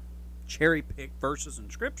will cherry pick verses in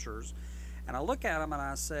scriptures. And I look at them and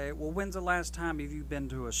I say, well, when's the last time have you been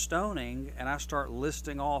to a stoning? And I start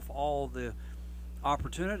listing off all the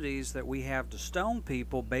opportunities that we have to stone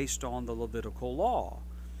people based on the Levitical law.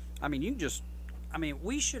 I mean,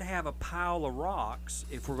 we should have a pile of rocks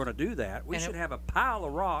if we're going to do that. We should have a pile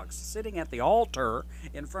of rocks sitting at the altar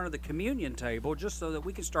in front of the communion table just so that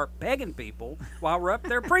we can start pegging people while we're up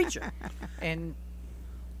there preaching. And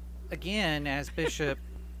again, as Bishop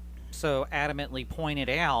so adamantly pointed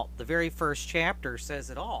out, the very first chapter says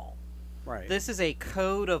it all. Right. This is a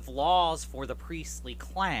code of laws for the priestly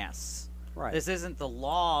class. Right. This isn't the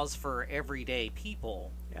laws for everyday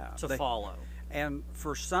people to follow. And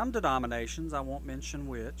for some denominations, I won't mention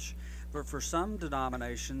which, but for some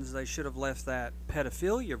denominations, they should have left that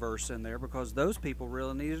pedophilia verse in there because those people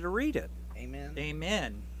really needed to read it. Amen.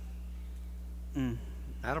 Amen.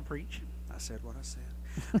 That'll preach. I said what I said.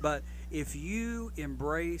 But if you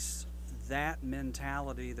embrace that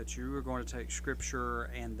mentality that you are going to take Scripture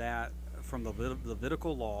and that from the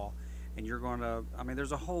Levitical law, and you're going to,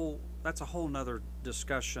 that's a whole nother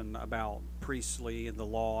discussion about priestly and the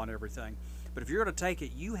law and everything. But if you're going to take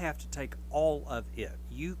it, you have to take all of it.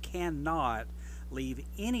 You cannot leave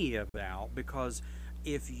any of it out, because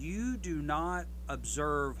if you do not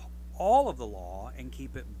observe all of the law and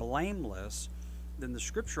keep it blameless, then the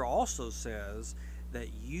Scripture also says that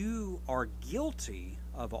you are guilty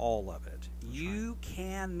of all of it. That's you right.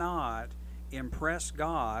 Cannot impress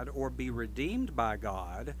God or be redeemed by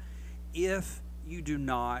God if you do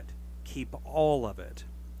not keep all of it.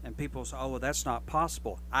 And people say, oh, well, that's not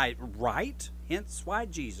possible. Right? Hence why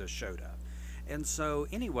Jesus showed up. And so,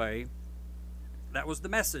 anyway, that was the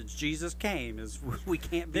message. Jesus came, is we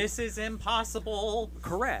can't be... This is impossible.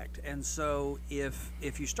 Correct. And so, if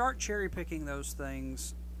you start cherry-picking those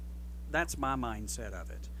things, that's my mindset of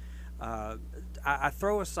it. I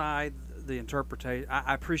throw aside the interpretation.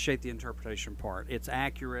 I appreciate the interpretation part. It's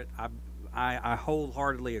accurate. I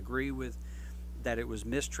wholeheartedly agree with that it was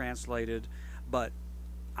mistranslated, but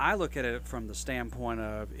I look at it from the standpoint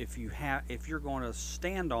of if you're going to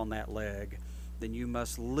stand on that leg, then you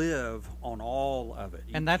must live on all of it.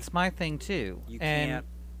 And that's my thing too. You and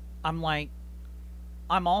can't.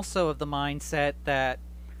 I'm also of the mindset that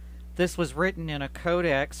this was written in a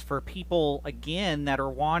codex for people, again, that are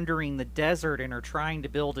wandering the desert and are trying to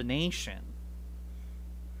build a nation.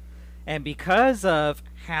 And because of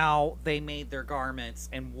how they made their garments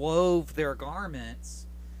and wove their garments,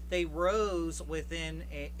 they rose within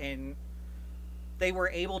and they were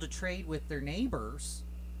able to trade with their neighbors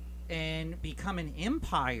and become an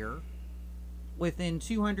empire within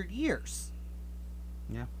 200 years.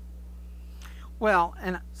 Yeah. Well,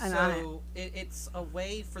 it's a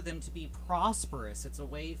way for them to be prosperous. It's a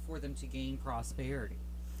way for them to gain prosperity.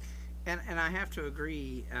 And I have to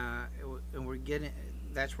agree. And we're getting.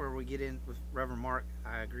 That's where we get in with Reverend Marc.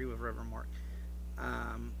 I agree with Reverend Marc.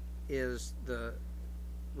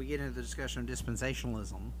 We get into the discussion of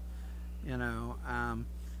dispensationalism.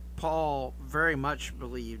 Paul very much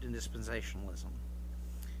believed in dispensationalism.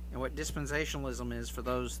 And what dispensationalism is, for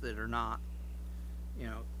those that are not,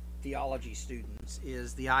 theology students,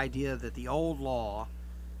 is the idea that the old law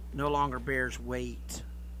no longer bears weight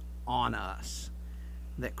on us,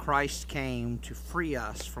 that Christ came to free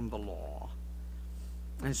us from the law.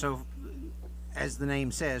 And so, as the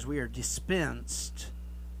name says, we are dispensed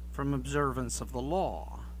from observance of the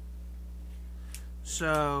law.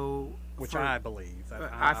 So, which I believe.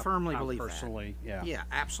 I firmly believe personally, that. Yeah,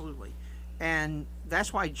 absolutely. And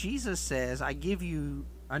that's why Jesus says, I give you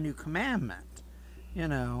a new commandment.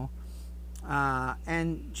 And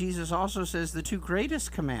Jesus also says the two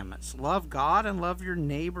greatest commandments, love God and love your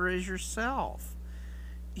neighbor as yourself.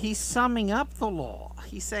 He's summing up the law.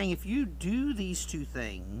 He's saying if you do these two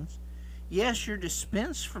things, yes, you're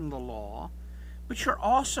dispensed from the law, but you're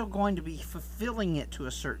also going to be fulfilling it to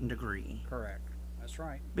a certain degree. Correct. That's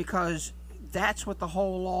right. Because that's what the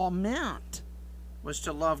whole law meant, was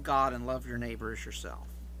to love God and love your neighbor as yourself.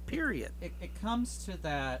 period. It comes to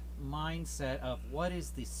that mindset of what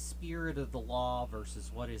is the spirit of the law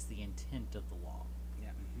versus what is the intent of the law. Yeah.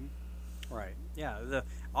 Mm-hmm. Right. Yeah.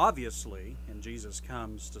 Obviously, and Jesus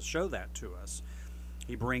comes to show that to us.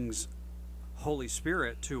 He brings Holy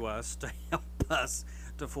Spirit to us to help us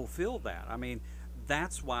to fulfill that. I mean,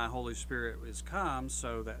 that's why Holy Spirit has come,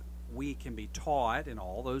 so that we can be taught in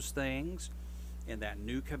all those things, in that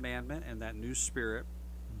new commandment and that new spirit.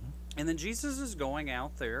 And then Jesus is going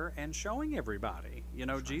out there and showing everybody. You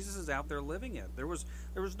know, Jesus is out there living it. There was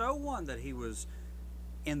no one that he was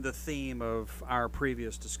in the theme of our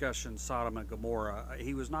previous discussion, Sodom and Gomorrah.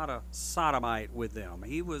 He was not a sodomite with them.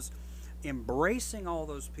 He was embracing all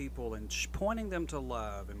those people and pointing them to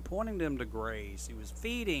love and pointing them to grace. He was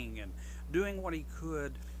feeding and doing what he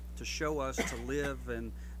could to show us to live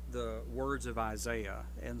in the words of Isaiah.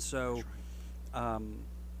 And so,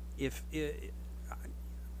 it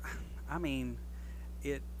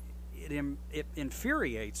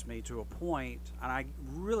infuriates me to a point, and I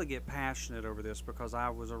really get passionate over this because I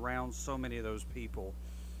was around so many of those people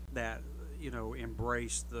that,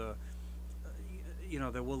 embrace the,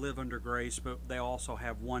 that will live under grace, but they also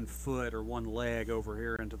have one foot or one leg over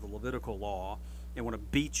here into the Levitical law and want to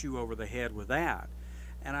beat you over the head with that.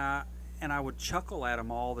 And I would chuckle at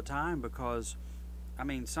them all the time because,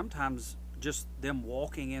 sometimes just them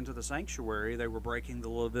walking into the sanctuary, they were breaking the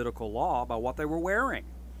Levitical law by what they were wearing.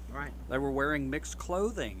 Right. They were wearing mixed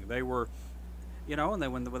clothing. They were, and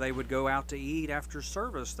then when they would go out to eat after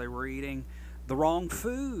service, they were eating the wrong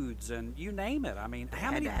foods, and you name it. How many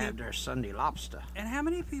people have their Sunday lobster? And how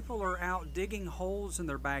many people are out digging holes in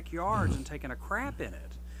their backyards and taking a crap in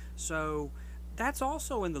it? So that's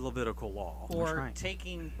also in the Levitical law. Or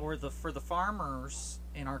for the farmers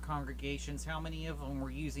in our congregations, how many of them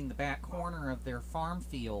were using the back corner of their farm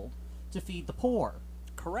field to feed the poor?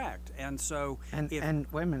 Correct. And so and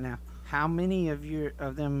wait a minute now, how many of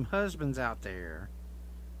them husbands out there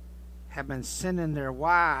have been sending their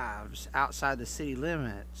wives outside the city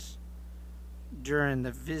limits during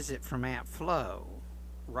the visit from Aunt Flo?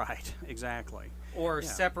 Right, exactly. Or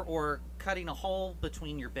or cutting a hole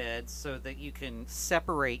between your beds so that you can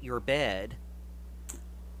separate your bed.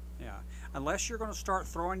 Yeah. Unless you're going to start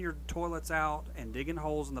throwing your toilets out and digging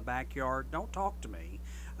holes in the backyard, don't talk to me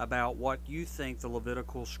about what you think the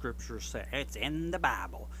Levitical scriptures say. It's in the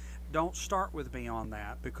Bible. Don't start with me on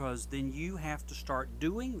that, because then you have to start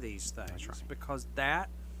doing these things. That's right. Because that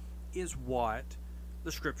is what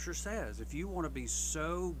the scripture says. If you want to be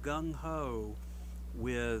so gung-ho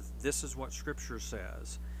with this is what scripture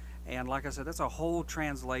says, and like I said, that's a whole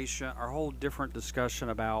translation or a whole different discussion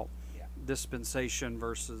about dispensation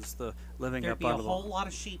versus the living There'd up be under a whole lot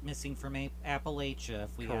of sheep missing from Appalachia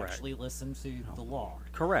if we Correct. actually listened to the law.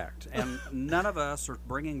 Correct. And none of us are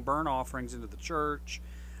bringing burnt offerings into the church,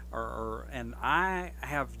 and I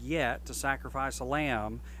have yet to sacrifice a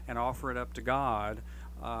lamb and offer it up to God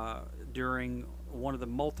during one of the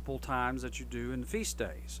multiple times that you do in the feast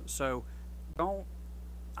days. So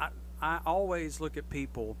I always look at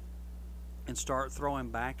people and start throwing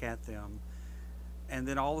back at them, and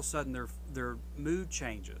then all of a sudden their mood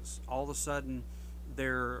changes. All of a sudden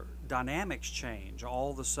their dynamics change.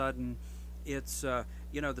 All of a sudden it's the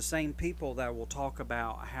same people that will talk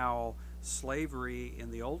about how slavery in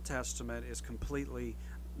the Old Testament is completely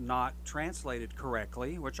not translated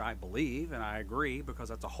correctly, which I believe and I agree, because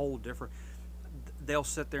that's a whole different. They'll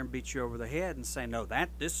sit there and beat you over the head and say, no,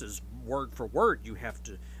 this is word for word. You have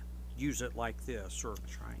to use it like this. Or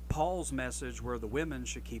That's right. Paul's message where the women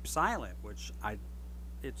should keep silent, which I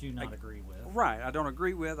Do not agree with. Right, I don't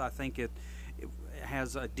agree with. I think it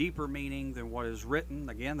has a deeper meaning than what is written.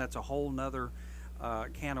 Again, that's a whole nother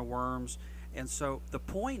can of worms. And so the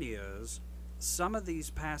point is, some of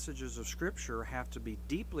these passages of Scripture have to be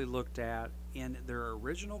deeply looked at in their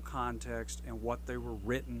original context and what they were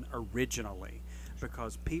written originally,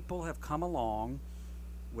 because people have come along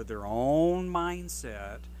with their own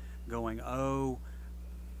mindset going,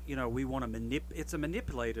 we want to it's a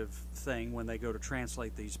manipulative thing when they go to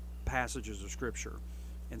translate these passages of Scripture.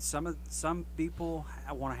 And some people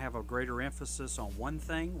want to have a greater emphasis on one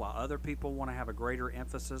thing, while other people want to have a greater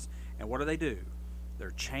emphasis. And what do?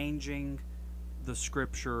 They're changing the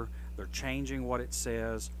Scripture. They're changing what it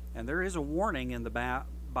says. And there is a warning in the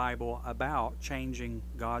Bible about changing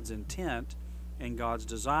God's intent and God's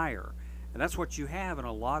desire. And that's what you have in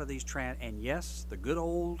a lot of these and yes, the good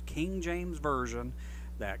old King James Version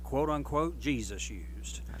that quote-unquote Jesus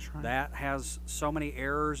used. That's right. That has so many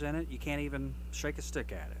errors in it, you can't even shake a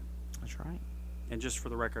stick at it. That's right. And just for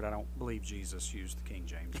the record, I don't believe Jesus used the King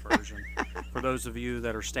James Version. For those of you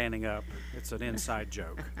that are standing up, it's an inside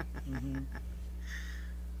joke. Mm-hmm.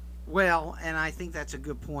 Well, and I think that's a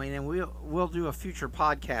good point, and we'll do a future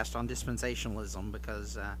podcast on dispensationalism,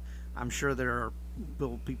 because I'm sure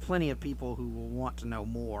will be plenty of people who will want to know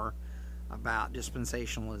more about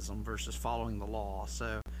dispensationalism versus following the law.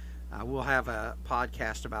 So we'll have a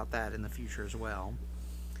podcast about that in the future as well.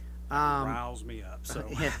 Riles me up, so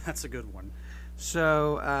that's a good one.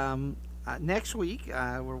 So next week,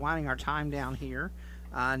 we're winding our time down here.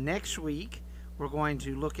 Next week, we're going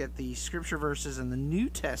to look at the scripture verses in the New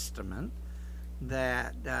Testament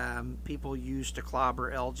that people use to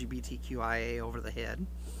clobber LGBTQIA over the head.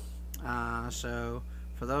 So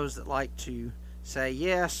for those that like to say,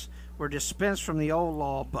 yes, we're dispensed from the old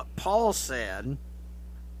law, but Paul said...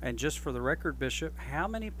 And just for the record, Bishop, how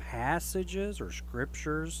many passages or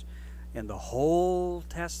scriptures in the whole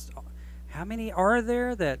test, how many are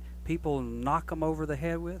there that people knock them over the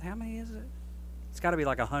head with? How many is it? It's got to be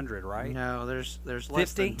like 100, right? No, there's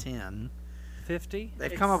less than 10. 50?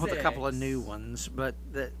 They've come up with a couple of new ones, but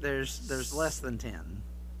there's less than 10.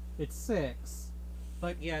 It's 6,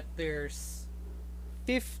 but yet there's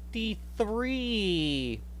 53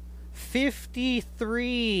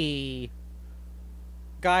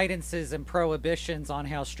 guidances and prohibitions on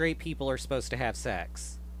how straight people are supposed to have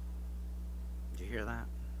sex. Did you hear that?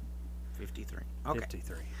 53. Okay.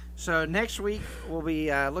 53. So next week we'll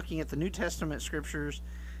be looking at the New Testament scriptures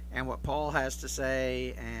and what Paul has to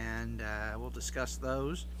say, and we'll discuss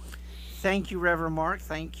those. Thank you, Reverend Mark.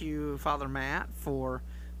 Thank you, Father Matt, for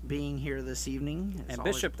being here this evening. And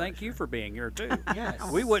Bishop, thank you for being here too. Yes.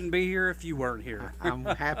 We wouldn't be here if you weren't here. I'm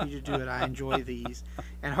happy to do it. I enjoy these.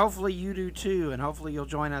 And hopefully you do too. And hopefully you'll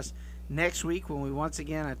join us next week when we once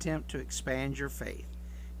again attempt to expand your faith.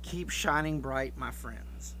 Keep shining bright, my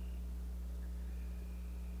friends.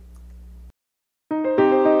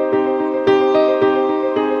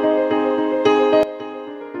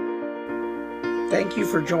 Thank you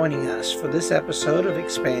for joining us for this episode of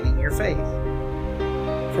Expanding Your Faith.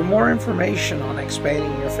 For more information on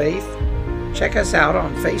expanding your faith, check us out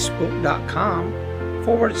on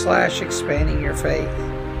facebook.com/expanding your faith.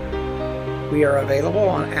 We are available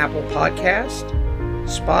on Apple Podcast,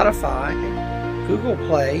 Spotify, Google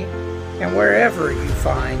Play, and wherever you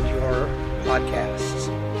find your podcasts.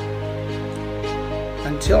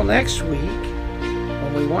 Until next week,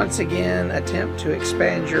 when we once again attempt to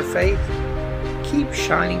expand your faith, keep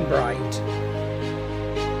shining bright.